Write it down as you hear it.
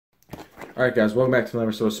Alright guys, welcome back to another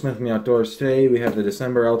episode of Smith and Me Outdoors. Today we have the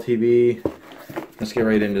December LTb. Let's get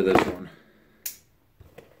right into this one.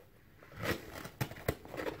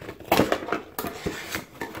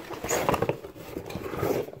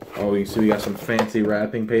 Oh, you can see we got some fancy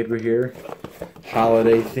wrapping paper here.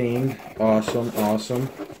 Holiday themed. Awesome, awesome.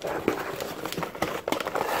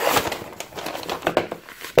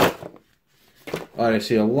 Alright, I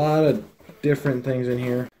see a lot of different things in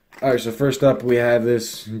here. Alright, so first up we have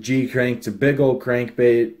this G crank. It's a big old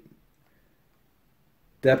crankbait.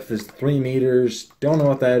 Depth is 3 meters. Don't know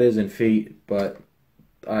what that is in feet, but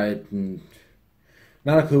not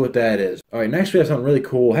a clue what that is. Alright, next we have something really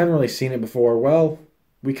cool. Haven't really seen it before. Well,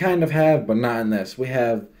 we kind of have, but not in this. We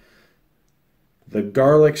have the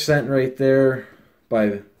garlic scent right there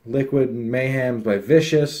by Liquid Mayhems by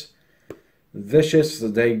Vicious. Vicious,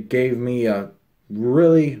 they gave me a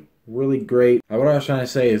really great. What I was trying to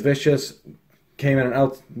say is Vicious came in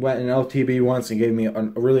went in LTb once and gave me a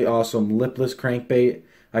really awesome lipless crankbait.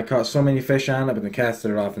 I caught so many fish on it, but then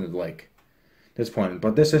casted it off into the lake. Disappointed.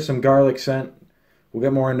 But this is some garlic scent. We'll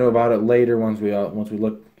get more into about it later once we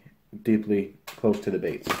look deeply close to the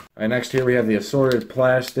baits. Alright, next here we have the assorted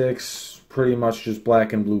plastics. Pretty much just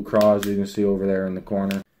black and blue craws you can see over there in the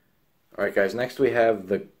corner. Alright guys, next we have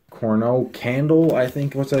the Corno candle, I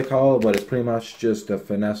think what's they call it, but it's pretty much just a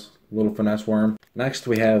little finesse worm. Next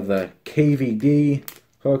we have the KVD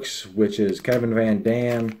hooks, which is Kevin Van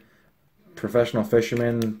Dam, professional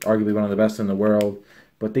fisherman, arguably one of the best in the world.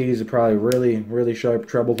 But these are probably really sharp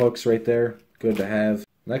treble hooks right there. Good to have.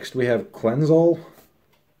 Next we have Cleansol. You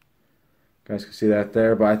guys can see that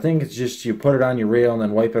there, but I think it's just you put it on your reel and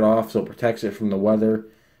then wipe it off so it protects it from the weather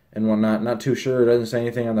and whatnot. Not too sure. It doesn't say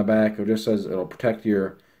anything on the back. It just says it'll protect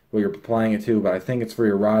your what you're applying it to, but I think it's for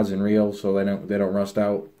your rods and reels so they don't rust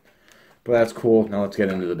out. But that's cool. Now let's get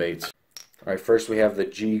into the baits. All right, first we have the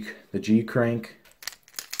G crank.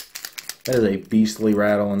 That is a beastly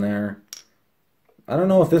rattle in there. I don't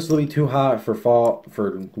know if this will be too hot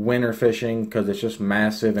for winter fishing because it's just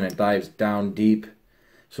massive and it dives down deep.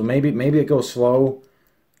 So maybe it goes slow,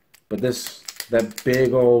 but that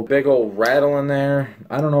big old rattle in there,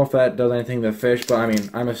 I don't know if that does anything to the fish, but I mean,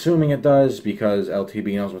 I'm assuming it does because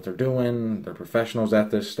LTb knows what they're doing. They're professionals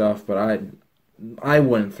at this stuff, but I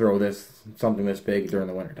wouldn't throw something this big during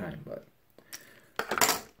the wintertime. But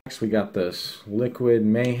next we got this Liquid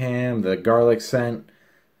Mayhem, the garlic scent.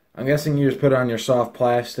 I'm guessing you just put it on your soft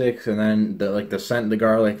plastics and then the scent of the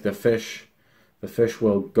garlic, the fish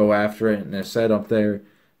will go after it, and it said up there,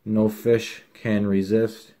 no fish can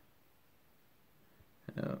resist.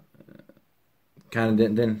 Kind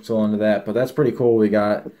of didn't fall into that, but that's pretty cool. We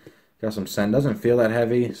got some scent. Doesn't feel that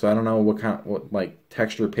heavy, so I don't know what like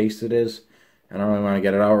texture paste it is. I don't really want to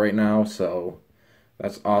get it out right now, so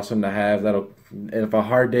that's awesome to have. If a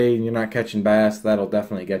hard day and you're not catching bass, that'll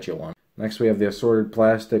definitely get you one. Next we have the assorted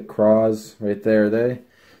plastic craws right there.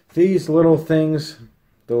 These little things,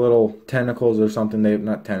 the little tentacles or something,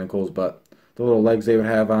 not tentacles, but the little legs they would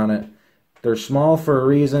have on it. They're small for a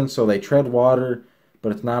reason, so they tread water,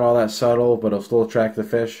 but it's not all that subtle, but it'll still attract the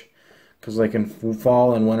fish. Because like in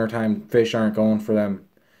fall and wintertime, fish aren't going for them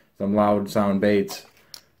loud sound baits.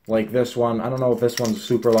 Like this one, I don't know if this one's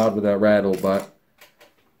super loud with that rattle, but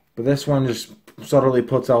this one just subtly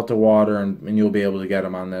puts out the water and you'll be able to get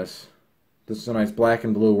them on this. This is a nice black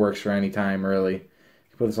and blue, works for any time really. You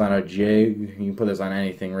can put this on a jig, you can put this on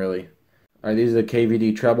anything really. Alright, these are the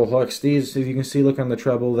KVD treble hooks. These, if you can see, look on the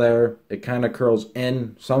treble there, it kind of curls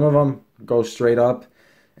in. Some of them go straight up,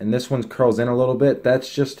 and this one curls in a little bit.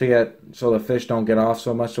 That's just to get so the fish don't get off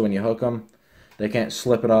so much, so when you hook them, they can't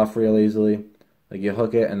slip it off real easily. Like you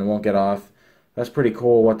hook it and it won't get off. That's pretty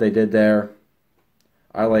cool what they did there.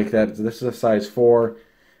 I like that. This is a size 4.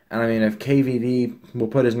 And I mean, if KVD will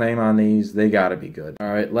put his name on these, they gotta be good.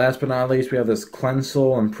 Alright, last but not least, we have this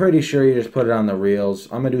Cleansol. I'm pretty sure you just put it on the reels.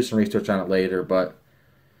 I'm gonna do some research on it later, but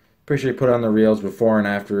pretty sure you put it on the reels before and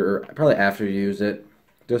after, or probably after you use it,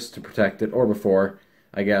 just to protect it, or before,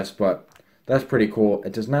 I guess, but that's pretty cool.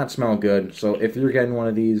 It does not smell good, so if you're getting one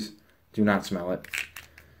of these, do not smell it.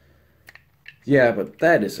 Yeah, but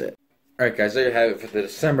that is it. Alright guys, there you have it for the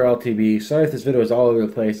December LTb. Sorry if this video is all over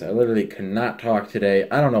the place. I literally could not talk today.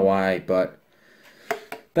 I don't know why, but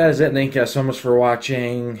that is it. Thank you guys so much for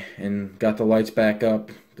watching, and got the lights back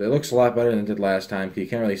up. It looks a lot better than it did last time, because you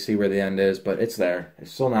can't really see where the end is, but it's there.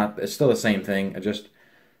 It's still the same thing. I just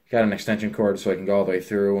got an extension cord so I can go all the way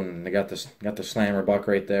through, and I got the slammer buck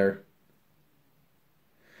right there.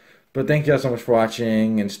 But thank you guys so much for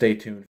watching, and stay tuned.